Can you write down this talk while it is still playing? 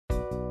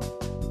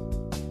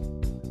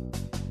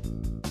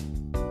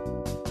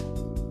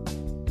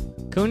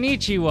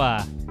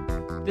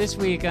Konnichiwa! This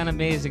week on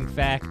Amazing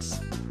Facts,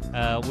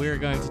 we're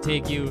going to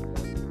take you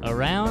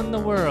around the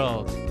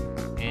world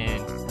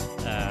and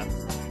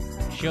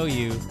show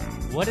you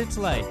what it's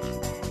like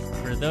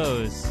for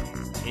those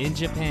in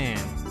Japan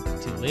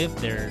to live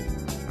their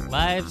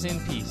lives in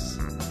peace.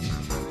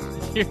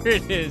 Here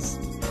it is,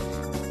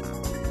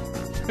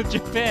 the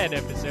Japan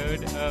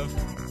episode of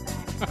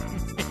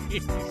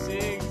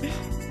Amazing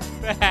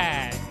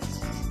Facts.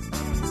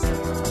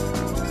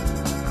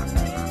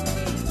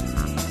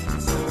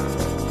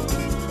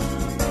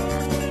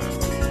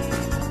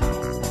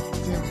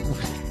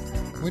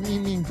 What do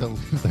you mean to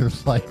live their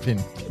life in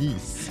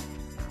peace?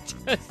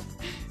 Just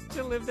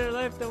to live their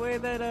life the way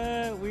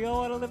that we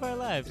all want to live our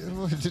lives.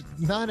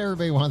 Not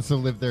everybody wants to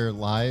live their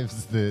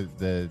lives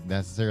the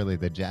necessarily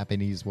the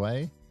Japanese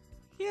way.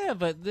 Yeah,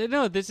 but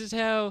no, this is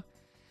how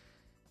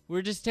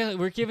we're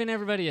giving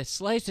everybody a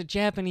slice of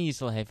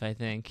Japanese life, I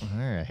think. All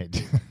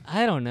right.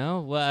 I don't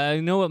know. Well, I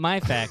know what my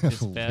fact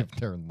is about. Live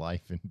their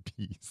life in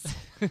peace.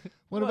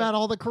 What about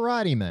all the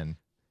karate men?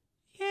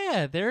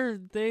 Yeah,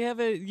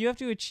 you have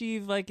to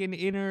achieve like an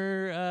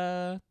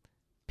inner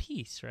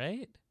peace,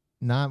 right?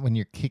 Not when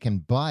you're kicking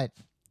butt.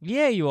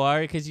 Yeah, you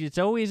are, because it's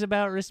always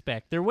about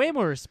respect. They're way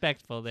more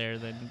respectful there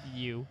than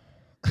you.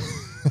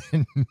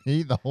 And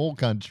me, the whole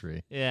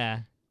country.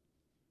 Yeah.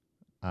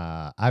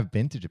 I've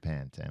been to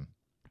Japan, Tim.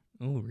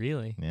 Oh,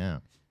 really? Yeah.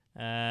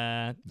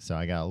 So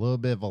I got a little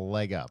bit of a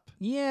leg up.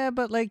 Yeah,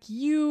 but like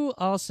you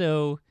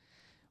also,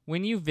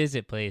 when you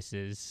visit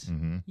places,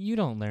 you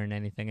don't learn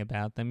anything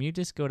about them. You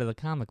just go to the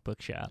comic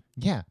book shop.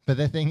 Yeah, but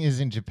the thing is,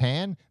 in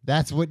Japan,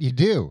 that's what you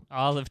do.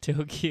 All of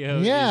Tokyo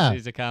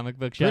is a comic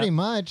book shop. Pretty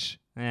much.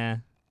 Yeah,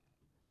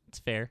 it's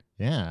fair.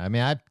 Yeah, I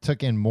mean, I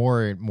took in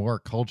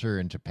more culture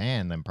in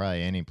Japan than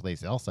probably any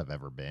place else I've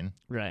ever been.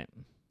 Right.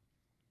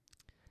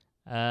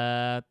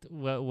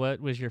 What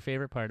was your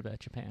favorite part about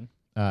Japan?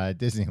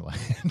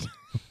 Disneyland.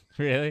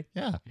 Really?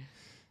 Yeah.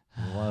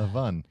 A lot of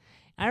fun.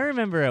 I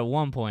remember at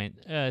one point,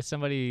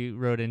 somebody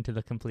wrote into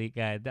the Complete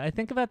Guide. I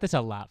think about this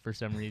a lot for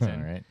some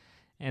reason. All right.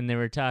 And they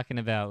were talking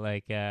about,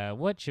 like,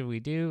 what should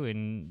we do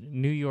in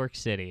New York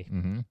City?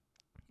 Mm-hmm.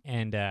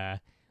 And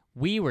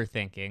we were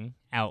thinking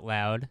out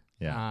loud,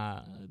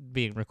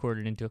 being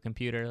recorded into a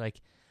computer,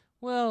 like,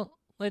 well,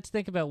 let's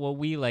think about what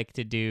we like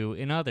to do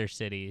in other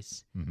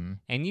cities. Mm-hmm.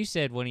 And you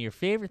said one of your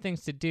favorite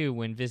things to do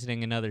when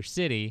visiting another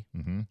city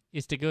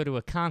is to go to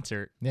a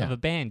concert of a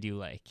band you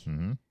like.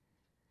 Mm-hmm.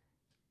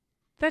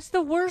 That's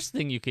the worst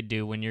thing you could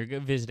do when you're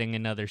visiting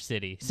another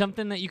city.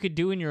 Something that you could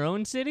do in your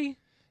own city?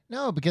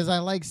 No, because I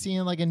like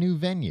seeing like a new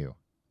venue.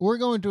 Or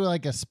going to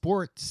like a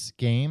sports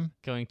game.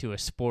 Going to a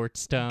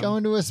sports dump.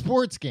 Going to a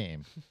sports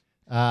game.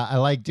 I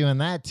like doing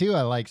that too.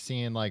 I like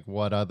seeing like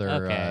what other...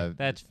 Okay,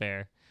 that's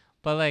fair.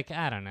 But like,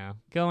 I don't know.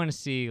 Going to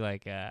see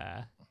like...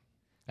 I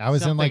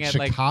was in like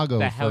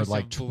Chicago for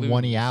like 20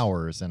 Blues.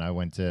 hours and I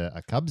went to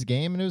a Cubs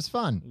game and it was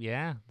fun.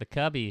 Yeah, the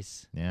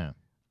Cubbies. Yeah.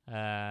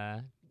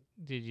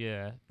 Did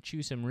you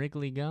chew some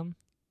Wrigley gum?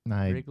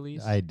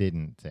 Wrigley's? I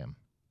didn't, Tim.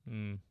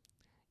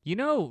 You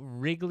know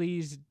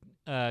Wrigley's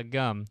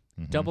gum,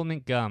 Double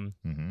Mint gum,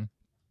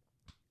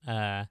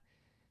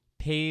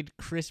 paid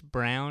Chris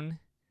Brown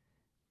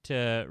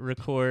to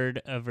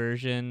record a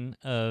version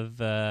of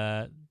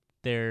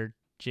their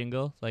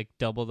jingle, like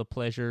double the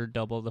pleasure,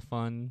 double the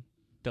fun,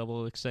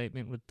 double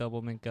excitement with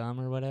Double Mint gum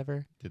or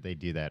whatever. Did they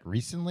do that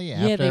recently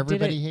after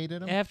everybody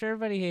hated him? After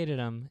everybody hated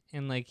him.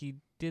 And like he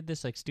did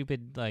this like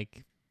stupid,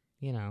 like,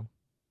 you know,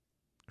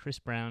 Chris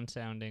Brown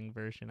sounding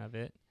version of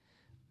it.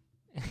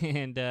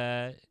 And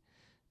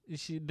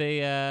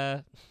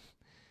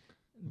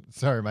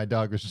Sorry, my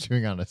dog was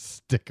chewing on a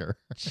sticker.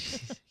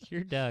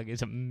 Your dog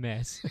is a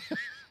mess.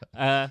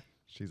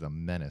 She's a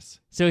menace.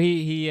 So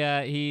he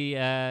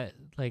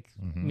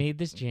made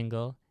this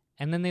jingle,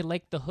 and then they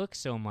liked the hook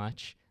so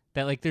much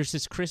that like there's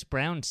this Chris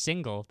Brown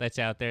single that's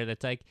out there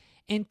that's like,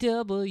 and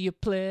double your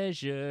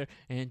pleasure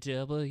and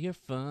double your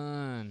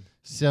fun.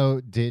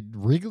 So did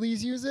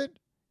Wrigley's use it?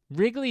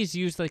 Wrigley's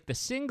used like the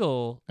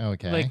single,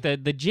 like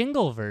the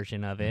jingle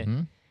version of it,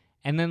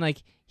 and then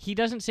like he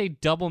doesn't say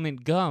Double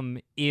Mint gum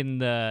in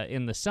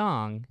the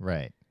song,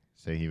 right?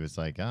 So he was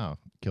like, "Oh,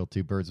 kill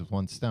two birds with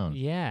one stone."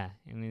 Yeah,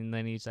 and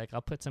then he's like,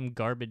 "I'll put some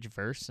garbage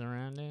verse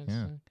around it."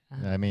 Yeah,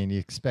 like, I mean, you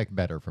expect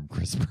better from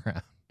Chris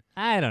Brown.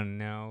 I don't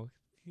know.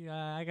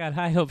 I got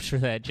high hopes for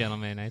that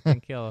gentleman. I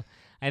think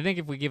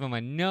if we give him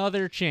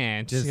another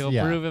chance, he'll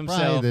prove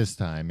himself. Probably this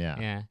time,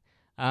 yeah.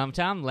 Yeah.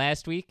 Tom,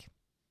 last week,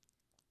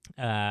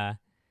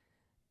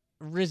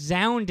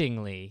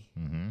 resoundingly,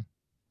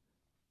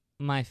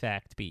 my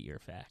fact beat your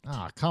fact.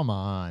 Oh, come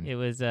on. It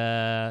was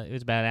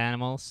about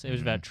animals. It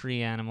was about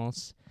tree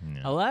animals.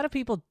 No. A lot of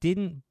people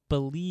didn't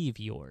believe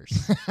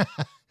yours.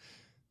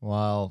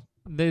 Well,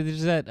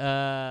 there's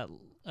that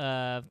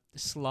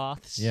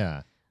sloths.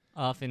 Yeah.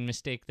 Often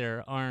mistake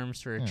their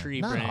arms for a tree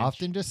not branch. Not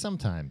often, just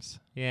sometimes.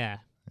 Yeah.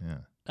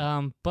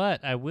 Yeah.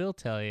 But I will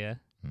tell you,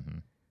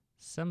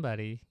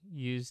 somebody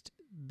used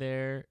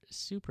their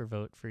super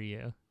vote for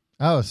you.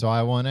 Oh, so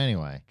I won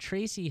anyway.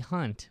 Tracy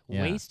Hunt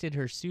Yeah. wasted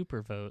her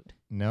super vote.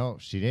 No,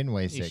 she didn't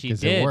waste it She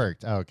because did. it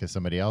worked. Oh, because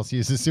somebody else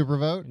used a super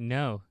vote?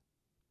 No,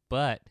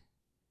 but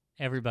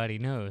everybody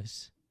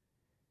knows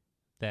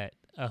that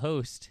a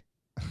host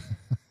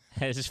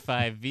has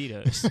 5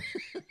 vetoes.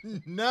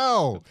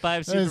 No.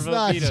 5 That super is vote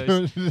not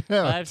vetoes. true.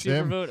 No, 5 super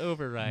Tim. vote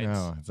overrides.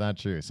 No, it's not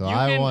true. So You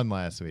I can- won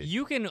last week.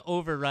 You can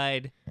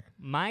override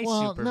my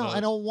Well, super no, vote. I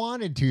don't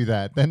want to do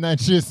that. Then it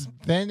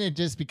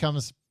just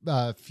becomes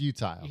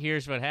futile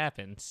Here's what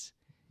happens.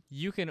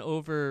 You can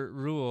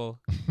overrule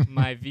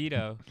my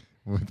veto,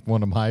 with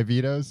one of my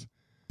vetoes.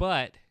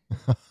 but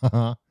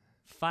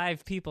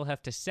 5 people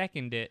have to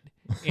second it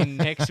in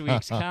next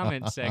week's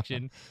comment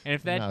section. And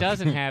if that No.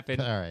 doesn't happen,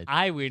 All right.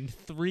 I win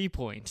 3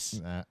 points.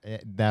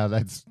 Now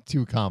that's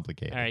too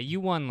complicated. All right, you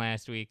won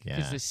last week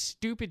because Yeah. the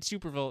stupid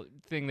super vote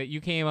thing that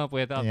you came up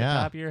with off the Yeah.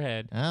 top of your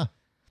head. Ah,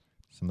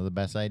 some of the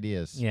best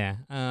ideas. Yeah.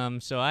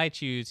 So I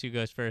choose who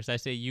goes first. I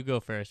say you go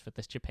first with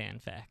this Japan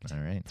fact. All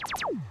right.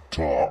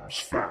 Tom's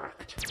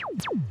Fact.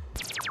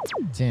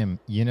 Tim,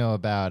 you know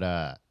about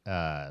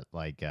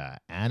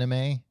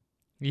anime?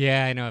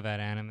 Yeah, I know about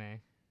anime.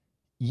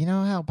 You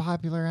know how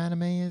popular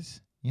anime is?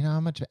 You know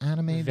how much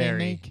anime they Very,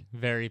 make?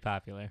 very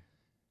popular.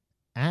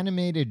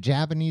 Animated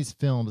Japanese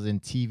films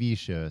and TV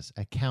shows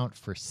account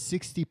for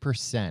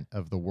 60%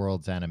 of the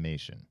world's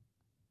animation.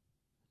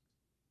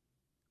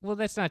 Well,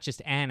 that's not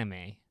just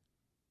anime.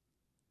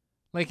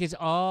 Like, it's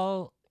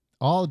all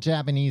All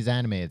Japanese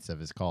animated stuff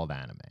is called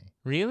anime.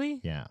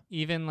 really? Yeah.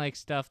 Even like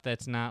stuff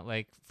that's not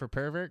like for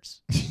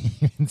perverts?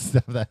 Even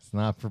stuff that's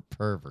not for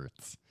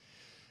perverts.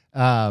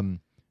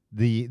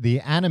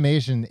 The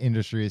animation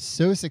industry is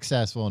so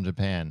successful in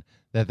Japan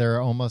that there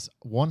are almost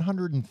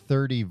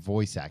 130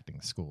 voice acting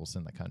schools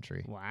in the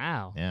country.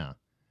 Wow. Yeah.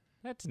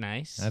 That's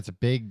nice. That's a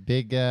big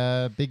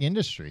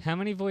industry. How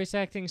many voice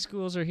acting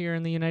schools are here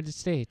in the United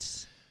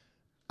States?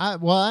 I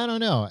don't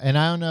know. And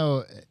I don't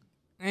know.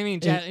 I mean,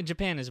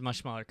 Japan is a much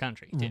smaller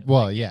country, too.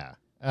 Well, yeah.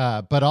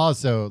 But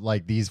also,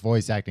 like, these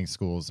voice acting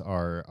schools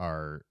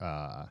are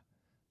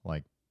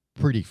like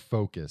pretty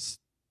focused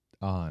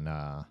on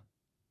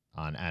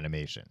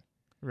animation.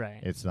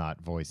 Right. It's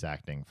not voice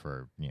acting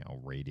for,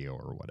 radio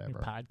or whatever.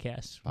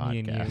 Podcasts. Me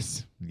and you.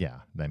 Podcasts. Yeah.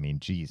 I mean,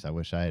 geez, I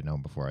wish I had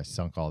known before I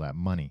sunk all that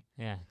money.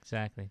 Yeah,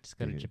 exactly. Just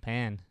go to Dude.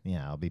 Japan.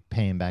 Yeah, I'll be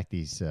paying back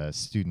these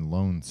student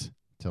loans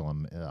till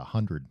I'm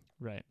 100.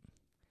 Right.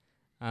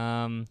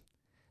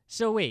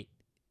 So wait,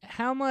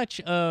 how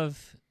much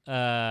of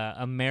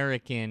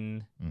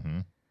American, Mm-hmm.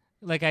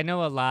 like I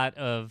know a lot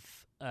of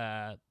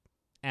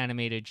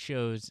animated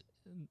shows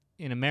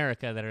in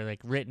America that are like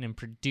written and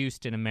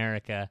produced in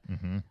America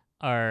Mm-hmm.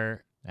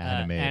 are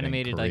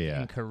Animated in like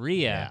Korea. in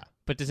Korea. Yeah.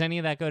 But does any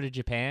of that go to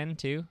Japan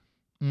too?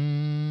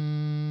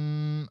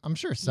 I'm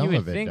sure some you would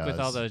of it think does. with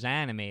all those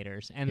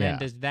animators, and Yeah. then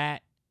does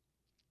that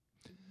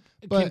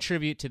But-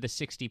 contribute to the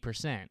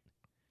 60%?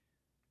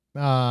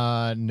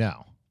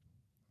 No,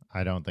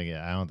 I don't think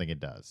it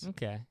does.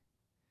 Okay.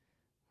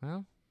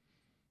 Well,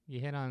 you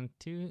hit on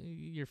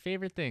your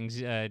favorite things: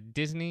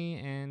 Disney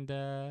and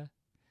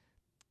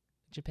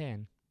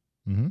Japan.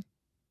 Mm-hmm.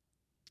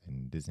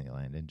 In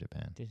Disneyland in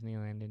Japan.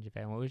 Disneyland in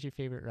Japan. What was your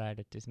favorite ride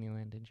at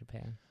Disneyland in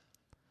Japan?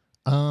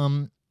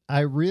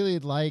 I really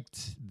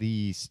liked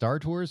the Star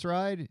Tours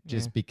ride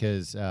just Yeah.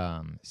 because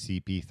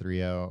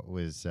CP30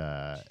 was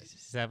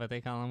Is that what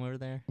they call them over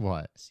there?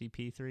 what?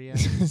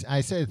 CP3?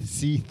 I said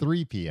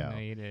C3PO. No,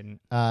 you didn't.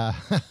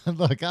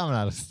 Look, I'm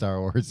not a Star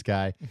Wars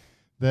guy.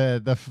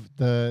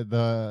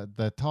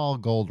 The tall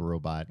gold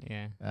robot.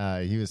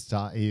 Yeah. He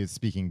was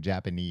speaking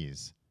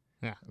Japanese.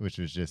 Yeah. Which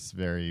was just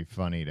very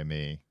funny to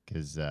me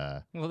because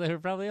Well, they were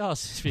probably all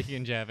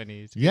speaking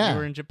Japanese. 'cause Yeah. You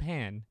were in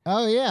Japan.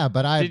 oh yeah,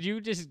 but Did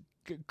you just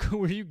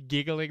were you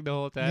giggling the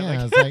whole time? Yeah, like,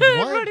 I was like,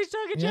 what? everybody's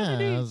talking yeah,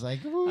 Japanese I was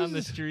like, on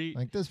the street.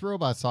 like this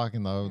robot's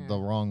talking the Yeah.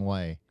 wrong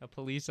way. A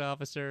police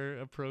officer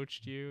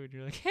approached you, and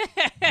you're like,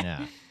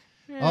 Yeah.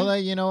 Although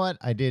you know what,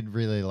 I did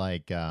really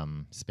like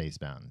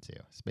Space Mountain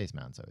too. Space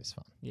Mountain's always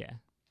fun. Yeah.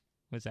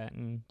 Was that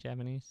in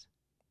Japanese?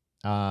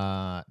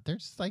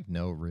 There's like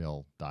no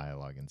real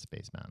dialogue in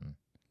Space Mountain.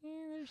 Yeah,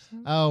 there's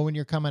some. Oh, when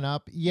you're coming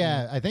up,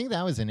 yeah, I think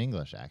that was in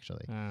English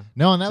actually. Uh,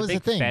 No, and that it's was a the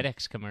big thing.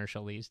 FedEx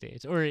commercial these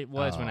days, or it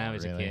was when Oh, I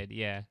was really? a kid.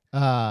 Yeah.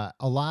 A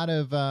lot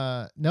of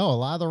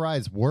the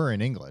rides were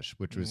in English,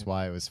 which was Yeah.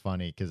 why it was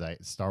funny because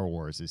Star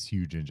Wars is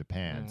huge in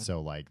Japan, Yeah.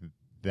 so like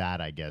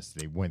that I guess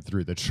they went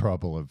through the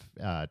trouble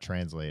of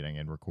translating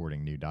and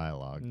recording new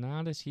dialogue.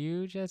 Not as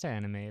huge as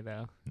anime,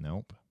 though.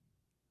 Nope.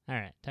 All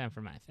right, time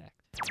for my fact.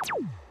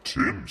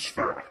 Tim's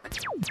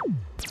Fact.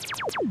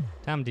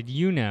 Tom, did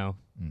you know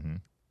Mm-hmm.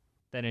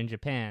 that in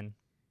Japan,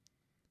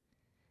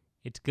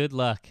 it's good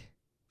luck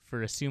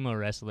for a sumo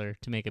wrestler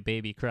to make a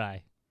baby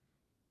cry?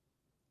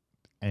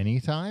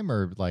 Anytime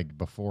or like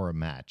before a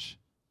match?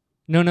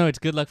 No, it's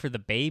good luck for the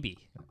baby.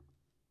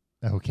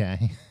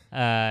 Okay.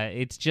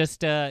 It's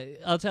just,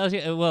 I'll tell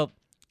you, well,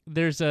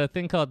 there's a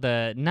thing called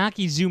the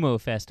Nakizumo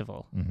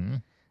Festival, Mm-hmm.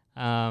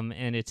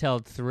 and it's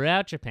held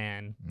throughout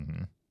Japan.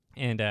 Mm-hmm.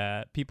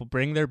 and people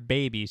bring their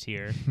babies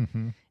here,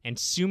 and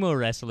sumo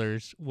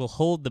wrestlers will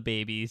hold the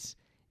babies,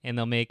 and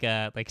they'll make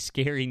like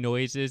scary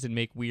noises and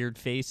make weird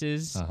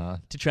faces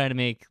to try to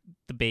make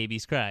the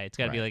babies cry. It's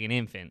got to be Right. like an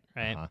infant,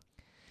 right?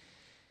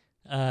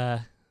 Uh-huh.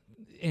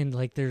 And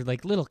like they're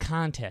like little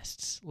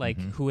contests, like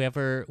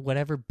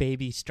whatever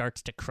baby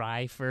starts to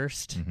cry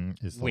first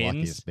Is the wins.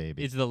 luckiest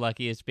baby. Is the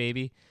luckiest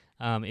baby.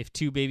 If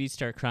two babies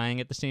start crying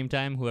at the same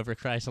time, whoever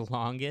cries the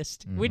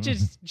longest, which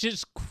is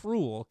just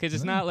cruel because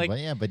it's not like, Well,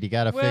 yeah, but you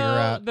got to well, figure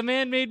out. the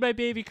man made my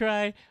baby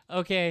cry.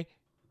 Okay,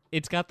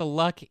 it's got the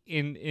luck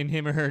in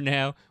him or her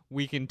now.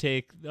 We can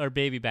take our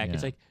baby back.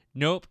 It's Yeah. like,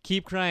 nope,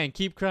 keep crying.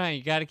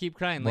 You got to keep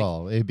crying. Like,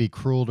 Well, it'd be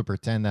cruel to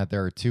pretend that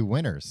there are two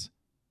winners.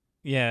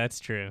 yeah, that's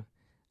true.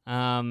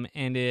 And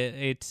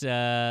it's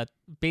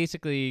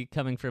basically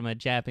coming from a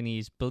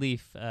Japanese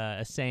belief,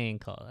 a saying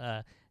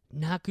called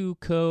Naku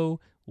ko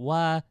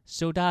wa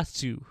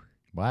sodatsu.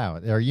 Wow.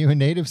 Are you a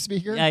native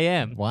speaker? I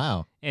am.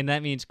 Wow. And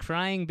that means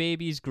crying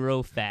babies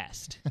grow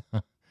fast.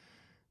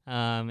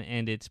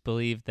 And it's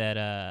believed that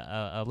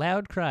a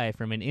loud cry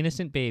from an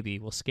innocent baby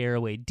will scare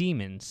away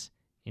demons,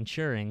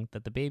 ensuring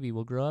that the baby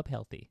will grow up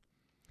healthy.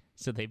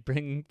 So they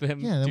bring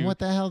them Yeah, then to, what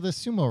the hell does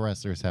sumo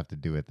wrestlers have to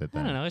do with it I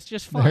then? don't know, it's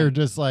just fun. They're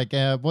just like,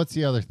 what's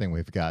the other thing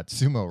we've got?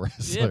 Sumo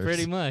wrestlers. Yeah,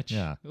 pretty much.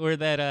 Yeah. Or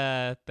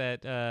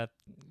that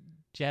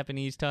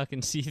Japanese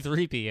talking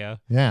C-3PO.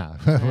 Yeah.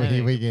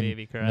 make we the can.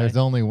 baby cry. There's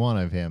only one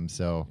of him,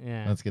 so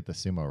Yeah. let's get the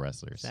sumo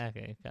wrestlers.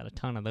 Exactly. Got a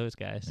ton of those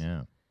guys.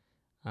 Yeah.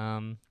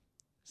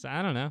 So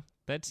I don't know.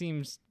 That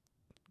seems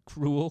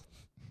cruel.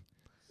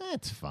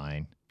 That's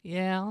fine.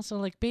 Yeah, also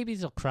like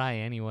babies will cry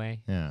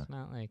anyway. Yeah. It's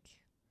not like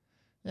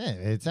Yeah,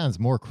 it sounds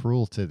more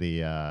cruel to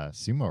the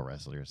sumo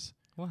wrestlers.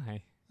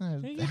 why?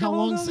 You get How to hold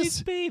long all is these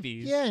this?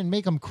 babies? Yeah, and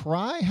make them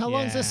cry? How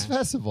long is this Yeah.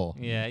 festival?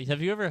 Yeah.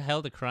 Have you ever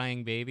held a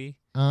crying baby?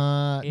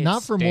 It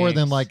Not for more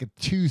than stinks. like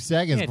 2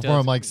 seconds Yeah, it before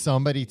I'm does. like,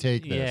 somebody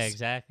take this. Yeah,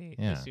 exactly.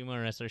 Yeah. The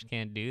sumo wrestlers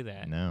can't do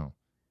that. No.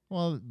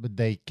 Well, but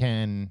they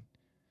can.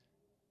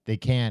 They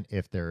can't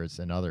if there's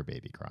another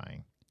baby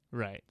crying.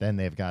 Right. Then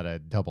they've got to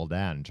double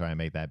down and try and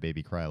make that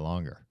baby cry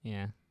longer.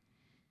 Yeah.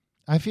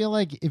 I feel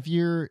like if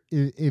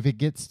it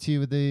gets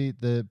to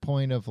the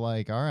point of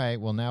like, all right,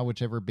 well now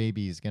whichever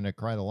baby is gonna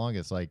cry the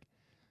longest, like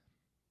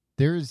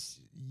there's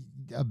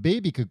a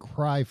baby could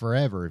cry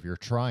forever if you're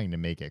trying to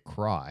make it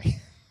cry.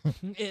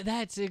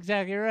 That's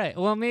exactly right.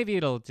 Well, maybe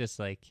it'll just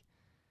like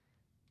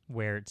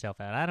wear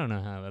itself out. I don't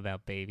know how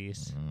about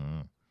babies.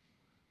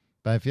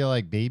 But I feel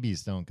like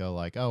babies don't go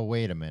like, oh,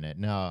 wait a minute.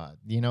 No,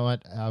 you know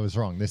what? I was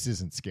wrong. This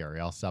isn't scary.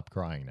 I'll stop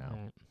crying now.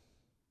 Right.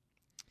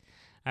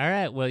 All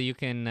right. Well, you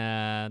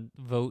can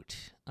vote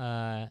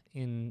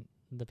in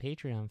the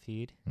Patreon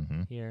feed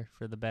here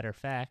for the better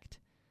fact.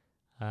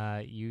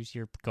 Use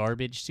your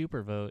garbage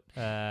super vote,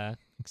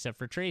 except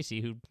for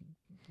Tracy, who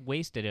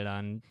wasted it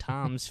on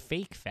Tom's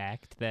fake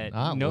fact that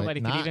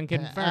nobody could even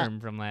confirm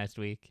from last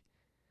week.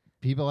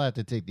 People have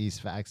to take these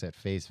facts at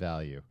face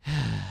value,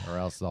 or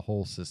else the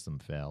whole system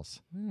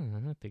fails. I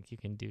don't think you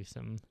can do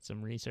some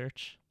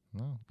research.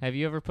 No. Have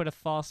you ever put a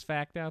false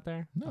fact out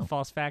there? No. A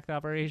false fact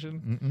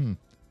operation?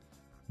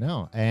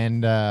 No.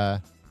 And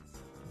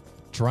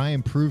try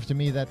and prove to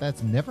me that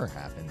that's never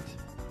happened.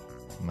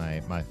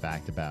 My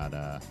fact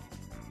about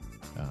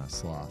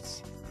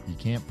sloths. You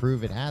can't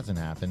prove it hasn't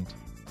happened.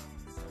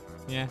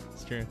 Yeah,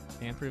 it's true.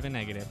 Can't prove a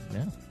negative.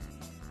 Yeah.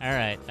 All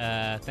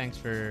right. Thanks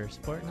for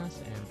supporting us,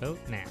 and vote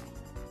now.